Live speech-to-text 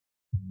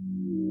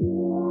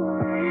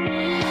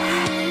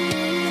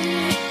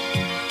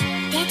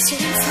to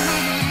smile.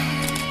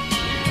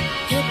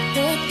 It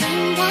would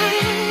bring back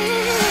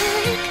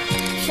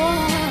for a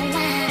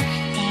while.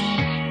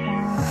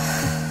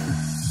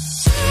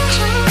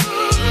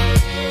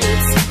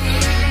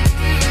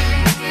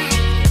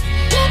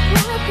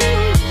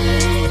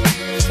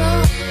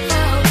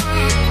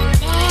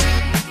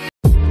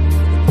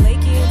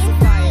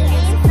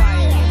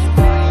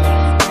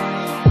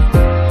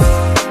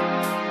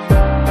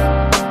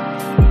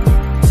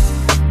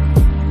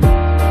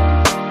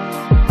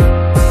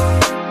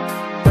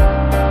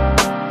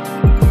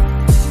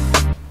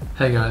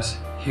 Hey guys,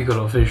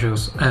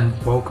 Hugo.Visuals, and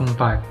welcome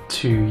back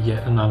to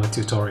yet another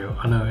tutorial.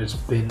 I know it's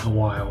been a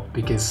while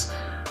because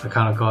I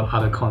kind of got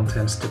other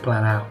contents to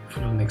plan out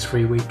for the next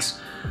 3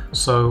 weeks.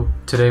 So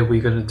today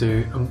we're going to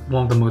do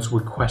one of the most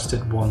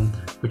requested one,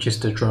 which is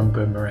the drum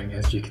boomerang,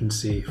 as you can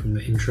see from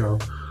the intro.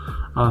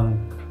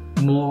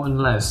 More and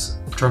less,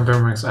 drum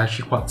boomerang is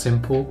actually quite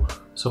simple.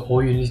 So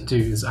all you need to do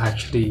is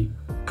actually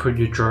put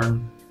your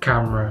drone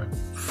camera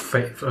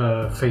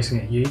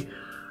facing at you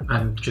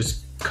and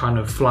just kind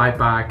of fly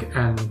back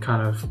and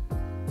kind of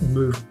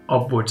move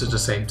upwards at the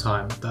same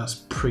time. That's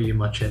pretty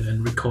much it,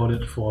 and record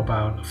it for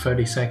about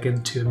 30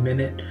 seconds to a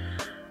minute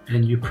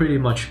and you're pretty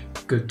much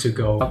good to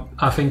go.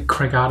 I think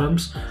Craig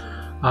Adams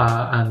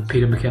and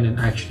Peter McKinnon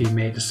actually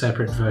made a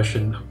separate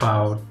version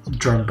about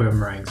drum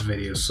boomerangs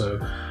videos, so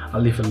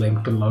I'll leave a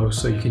link below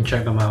so you can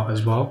check them out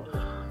as well.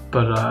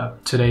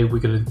 But today we're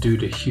gonna do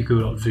the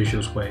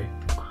Hugo.Visuals way.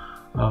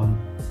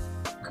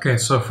 Okay,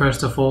 so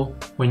first of all,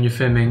 when you're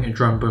filming a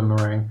drum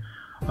boomerang,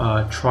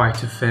 try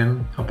to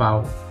film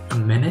about a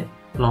minute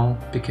long,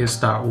 because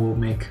that will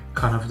make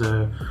kind of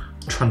the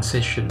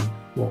transition,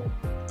 well,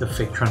 the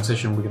fake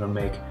transition we're gonna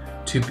make,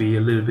 to be a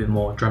little bit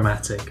more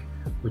dramatic,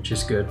 which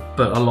is good.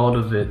 But a lot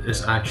of it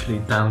is actually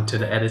down to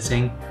the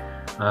editing,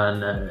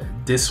 and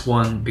this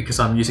one, because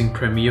I'm using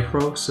Premiere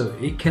Pro, so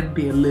it can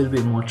be a little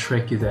bit more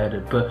tricky to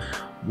edit, but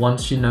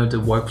once you know the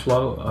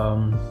workflow,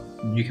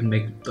 you can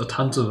make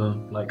tons of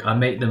them. Like, I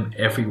make them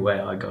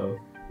everywhere I go,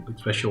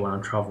 especially when I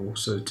travel,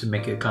 so to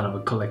make it kind of a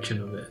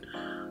collection of it.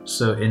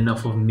 So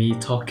enough of me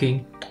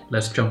talking,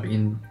 let's jump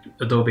in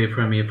Adobe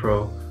Premiere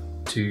Pro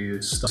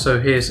to start. So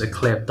here's a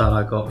clip that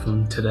I got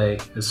from today.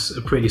 It's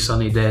a pretty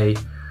sunny day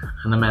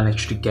and I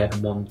managed to get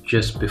one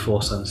just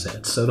before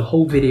sunset. So the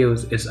whole video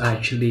is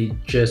actually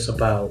just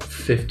about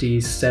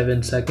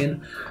 57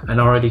 seconds, and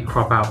I already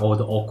crop out all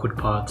the awkward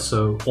parts.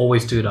 So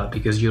always do that,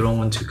 because you don't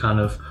want to kind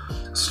of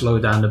slow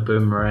down the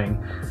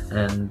boomerang.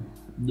 And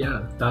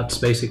yeah, that's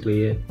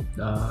basically it.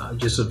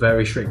 Just a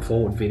very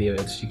straightforward video.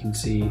 As you can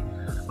see,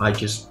 I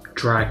just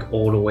drag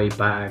all the way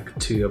back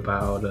to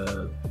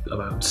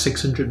about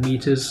 600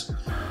 meters.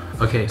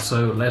 Okay,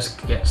 so let's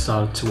get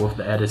started with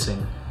the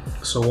editing.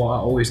 So what I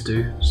always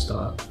do,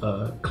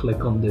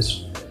 click on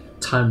this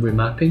time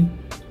remapping,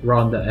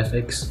 run the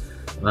FX,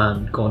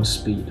 and go on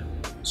speed.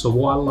 So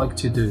what I like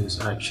to do is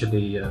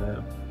actually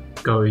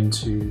go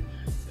into,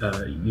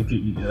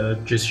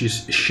 just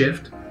use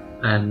shift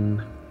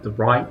and the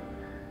right.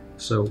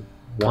 So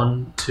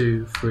 1,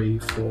 2, 3,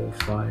 4,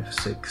 5,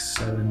 6,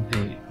 7,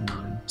 8,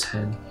 9,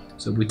 10.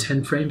 So we're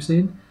 10 frames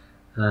in,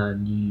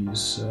 and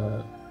use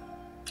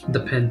the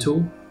pen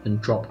tool and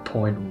drop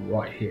point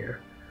right here.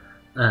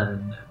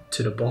 And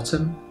to the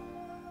bottom,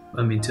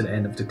 I mean to the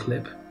end of the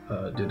clip,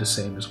 do the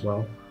same as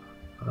well.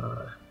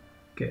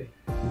 Okay,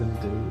 we're gonna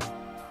do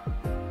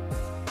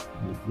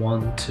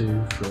 1,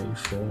 2, 3,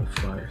 4,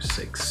 5,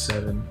 6,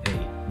 7, 8,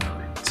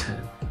 9,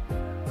 10.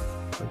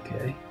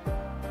 Okay,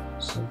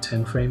 so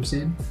 10 frames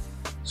in.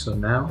 So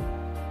now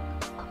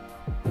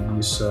we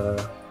use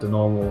the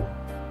normal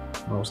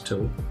mouse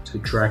tool to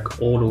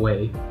drag all the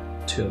way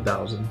to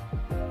 1000.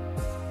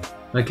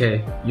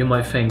 Okay, you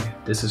might think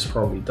this is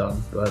probably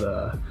done, but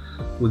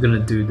we're gonna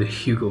do the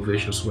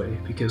Hugo.Visuals way,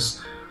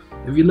 because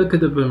if you look at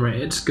the boomerang,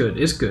 it's good.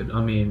 It's good.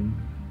 I mean,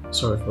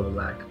 sorry for the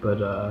lag,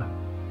 but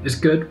it's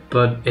good.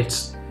 But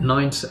it's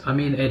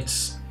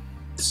it's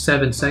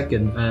 7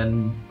 seconds,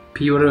 and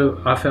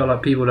I felt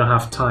like people don't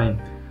have time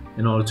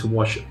in order to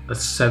watch a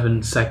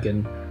 7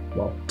 second,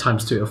 well,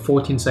 times 2, a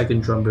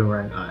 14-second drum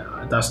boomerang.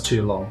 That's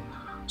too long.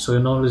 So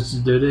in order to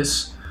do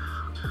this,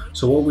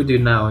 so what we do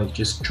now is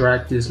just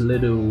drag this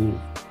little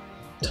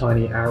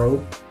tiny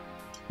arrow,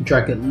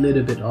 drag it a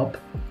little bit up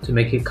to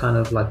make it kind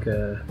of like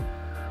a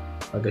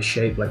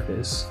shape like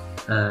this,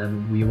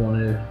 and we want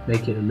to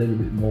make it a little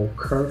bit more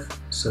curved,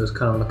 so it's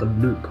kind of like a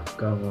loop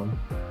going on.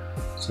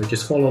 So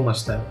just follow my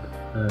step.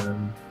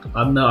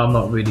 I'm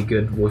not really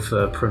good with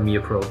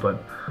Premiere Pro,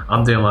 but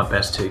I'm doing my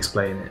best to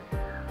explain it.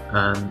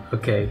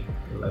 Okay,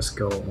 let's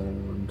go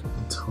on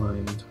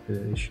timed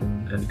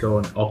variation and go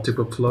on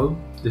optical flow.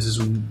 This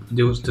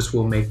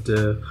will make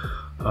the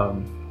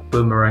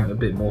boomerang a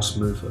bit more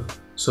smoother.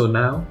 So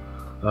now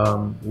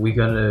we're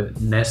gonna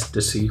nest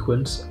the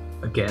sequence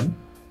again,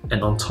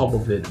 and on top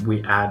of it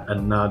we add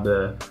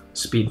another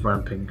speed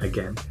ramping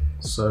again.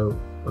 So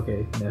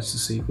okay, nest the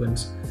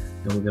sequence,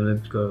 then we're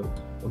gonna go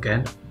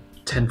again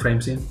 10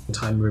 frames in,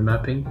 time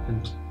remapping,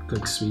 and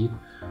click speed.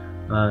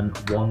 and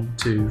 1,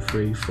 2,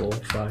 3, 4,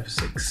 5,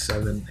 6,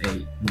 7,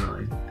 8,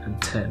 9,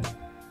 and 10.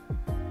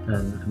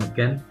 And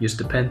again, use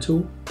the pen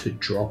tool to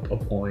drop a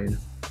point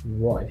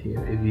right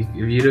here. If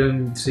you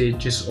don't see it,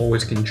 just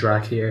always can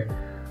drag here,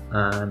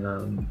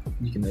 and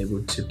you can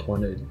able to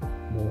point it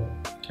more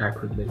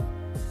accurately.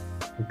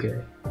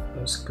 Okay,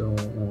 let's go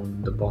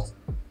on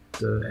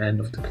the end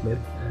of the clip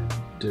and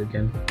do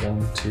again.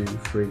 1, 2,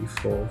 3,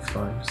 4,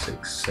 5,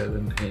 6,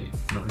 7, 8,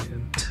 9,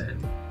 and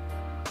 10.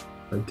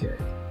 Okay.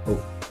 Oh,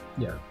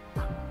 yeah.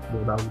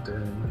 Well, that will do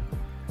anyway.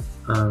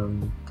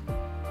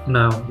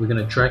 Now we're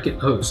gonna drag it.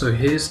 Oh, so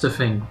here's the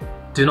thing.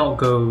 Do not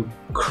go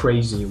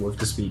crazy with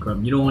the speed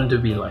ramp. You don't want it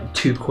to be like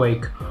too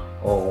quick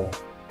or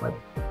like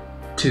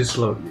too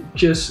slow.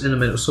 Just in the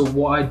middle. So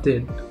what I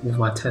did with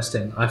my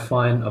testing, I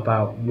find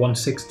about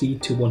 160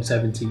 to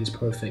 170 is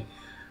perfect.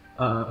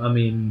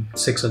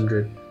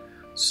 600.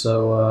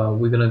 So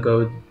we're gonna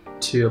go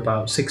to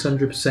about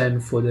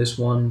 600% for this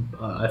one.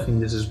 I think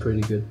this is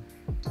pretty good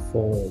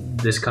for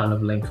this kind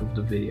of length of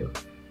the video.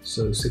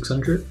 So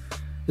 600.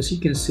 As you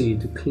can see,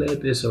 the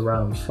clip is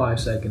around 5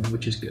 seconds,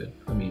 which is good.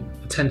 I mean,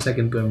 a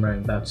 10-second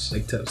boomerang, that's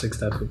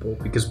acceptable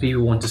because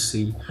people want to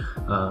see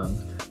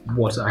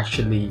what's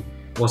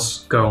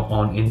going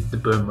on in the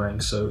boomerang,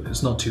 so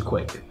it's not too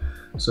quick.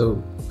 So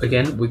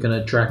again, we're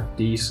gonna drag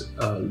these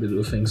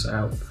little things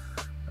out.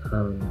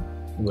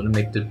 We're gonna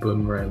make the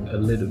boomerang a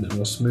little bit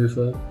more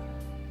smoother.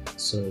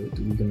 So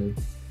we're gonna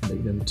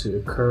make them to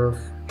a curve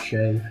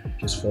shape.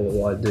 Just follow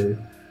what I do.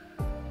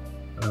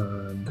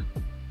 And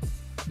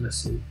let's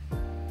see.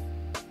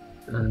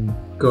 And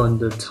go on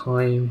the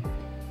time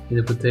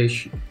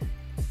interpolation.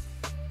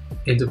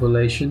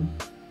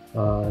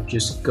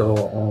 Just go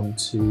on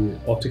to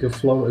optical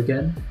flow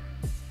again.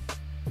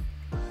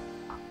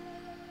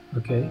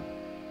 Okay.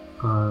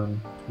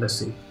 Let's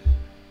see.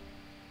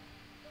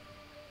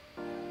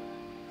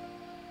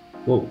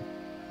 Whoa,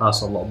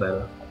 that's a lot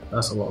better.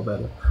 That's a lot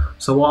better.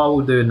 So what I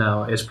will do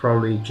now is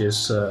probably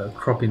just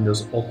cropping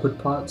those awkward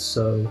parts.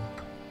 So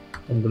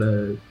I'm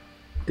gonna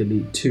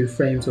delete 2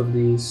 frames of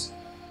these,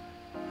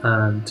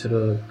 and to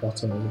the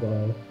bottom as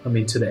well. I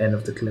mean, to the end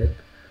of the clip.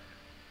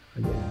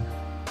 Again,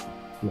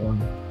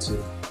 1,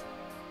 2.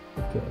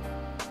 Okay.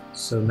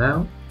 So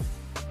now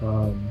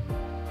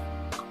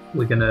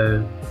we're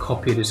gonna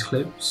copy this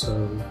clip.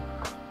 So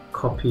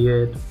copy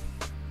it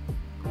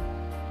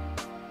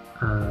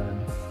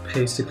and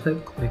paste the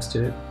clip next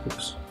to it.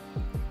 Oops.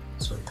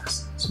 Sorry,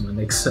 that's my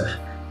next.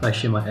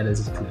 Actually, my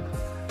edited clip.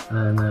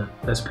 And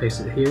let's paste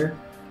it here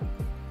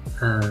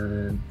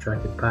and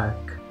drag it back.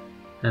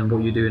 And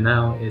what you do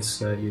now is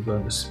you go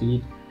into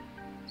speed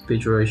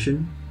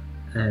duration,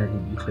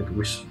 and you click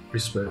reverse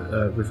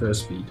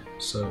speed.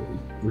 So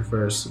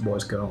reverse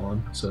what's going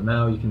on. So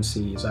now you can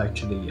see it's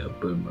actually a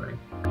boomerang.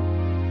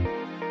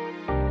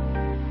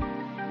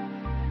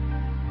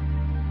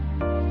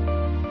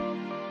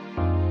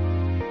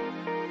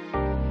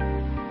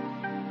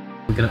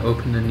 We're gonna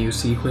open a new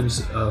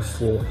sequence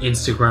for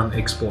Instagram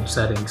export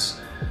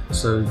settings.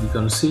 So you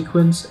go to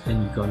sequence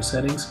and you go to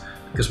settings.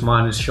 Because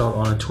mine is shot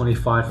on a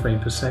 25 frame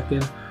per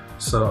second,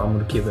 so I'm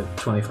gonna keep it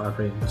 25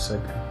 frames per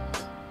second.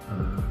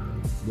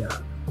 Yeah,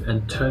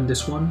 and turn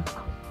this one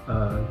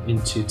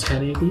into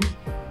 1080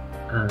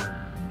 and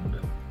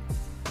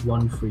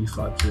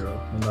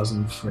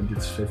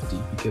 1350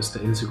 because the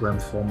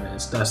Instagram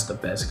format that's the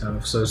best kind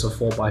of. So it's a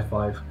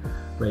 4:5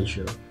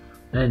 ratio,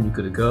 and you're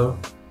good to go.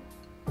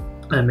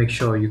 And make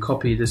sure you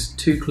copy this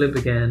 2 clip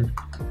again,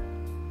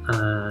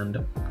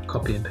 and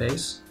copy and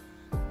paste.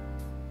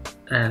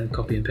 And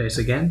copy and paste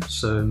again,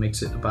 so it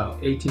makes it about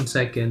 18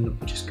 seconds,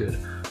 which is good.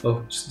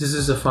 Oh, so this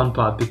is a fun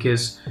part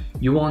because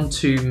you want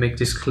to make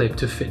this clip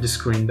to fit the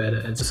screen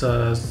better. It's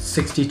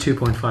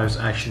 62.5 is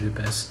actually the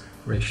best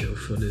ratio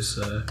for this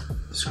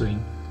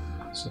screen.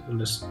 So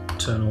let's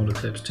turn all the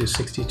clips to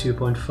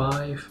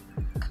 62.5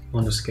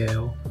 on the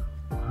scale.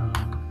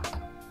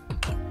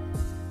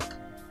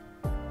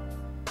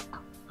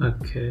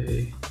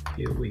 Okay,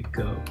 here we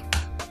go.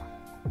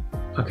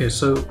 Okay,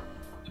 so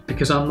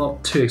because I'm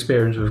not too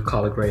experienced with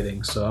color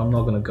grading, so I'm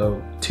not gonna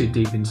go too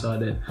deep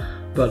inside it,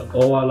 but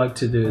all I like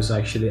to do is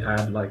actually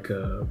add like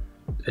a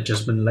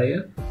adjustment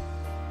layer.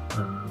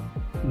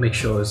 Make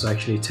sure it's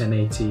actually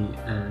 1080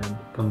 and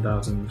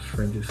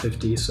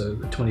 1350, so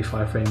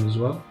 25 frames as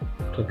well.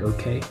 Click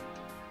OK,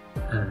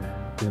 and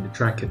I'm going to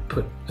drag it,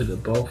 put it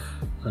above,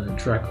 and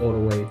drag all the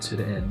way to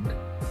the end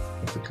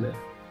of the clip.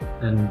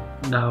 And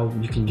now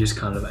you can just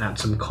kind of add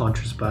some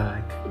contrast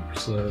back,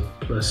 so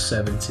plus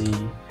 70.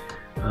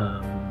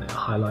 The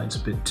highlight's a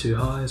bit too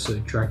high, so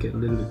drag it a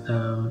little bit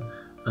down,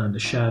 and the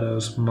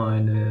shadows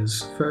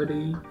minus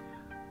 30,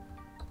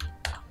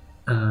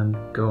 and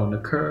go on the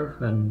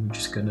curve, and I'm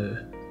just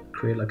gonna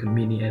create like a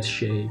mini S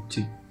shape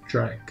to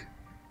drag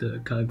the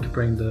kind of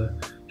bring the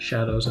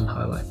shadows and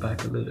highlight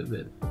back a little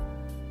bit.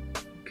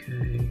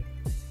 Okay,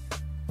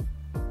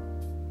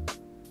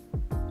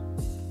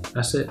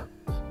 that's it.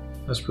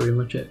 That's pretty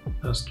much it.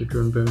 That's the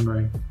drum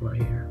boomerang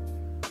right here.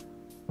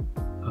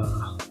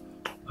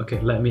 Okay,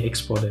 let me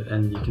export it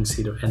and you can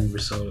see the end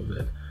result of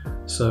it.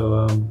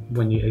 So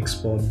when you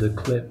export the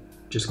clip,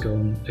 just go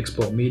and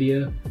export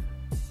media,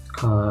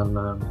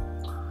 and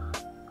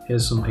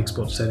here's some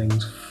export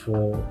settings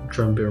for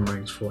drone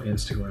boomerangs for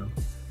Instagram.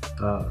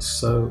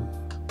 So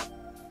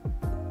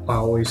I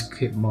always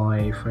keep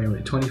my frame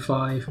rate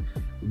 25,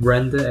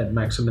 render at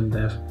maximum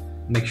depth.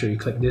 Make sure you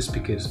click this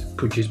because it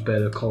produces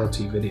better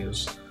quality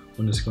videos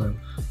on Instagram.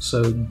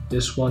 So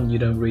this one you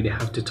don't really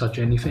have to touch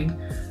anything,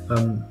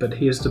 but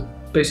here's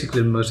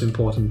basically the most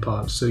important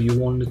part. So you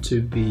want it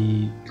to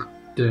be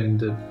doing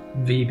the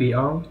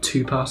VBR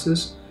 2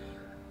 passes,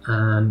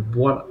 and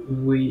what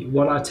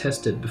I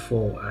tested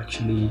before,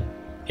 actually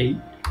 8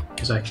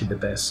 is actually the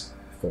best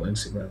for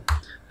Instagram.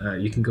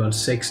 You can go on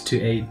 6 to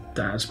 8,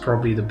 that's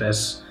probably the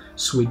best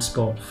sweet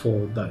spot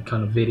for that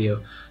kind of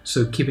video.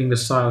 So keeping the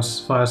file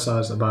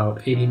size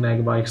about 80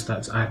 megabytes,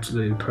 that's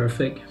absolutely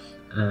perfect.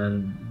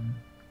 And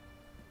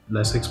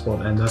let's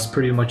export, and that's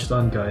pretty much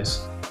done,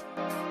 guys.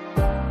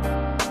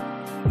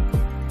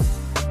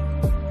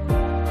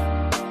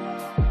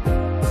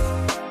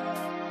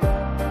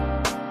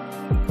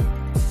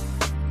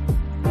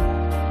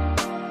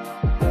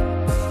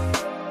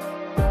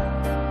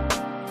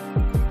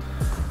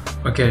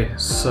 Okay,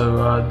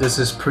 so this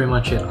is pretty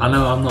much it. I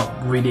know I'm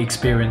not really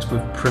experienced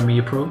with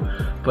Premiere Pro,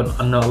 but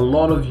I know a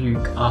lot of you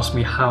ask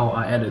me how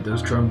I edit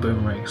those drone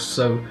boomerangs.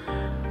 So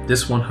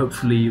this one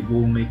hopefully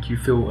will make you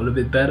feel a little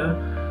bit better.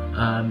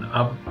 And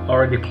I've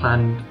already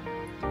planned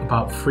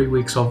about 3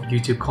 weeks of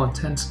YouTube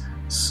content.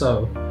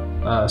 So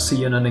see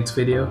you in the next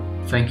video.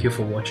 Thank you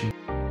for watching.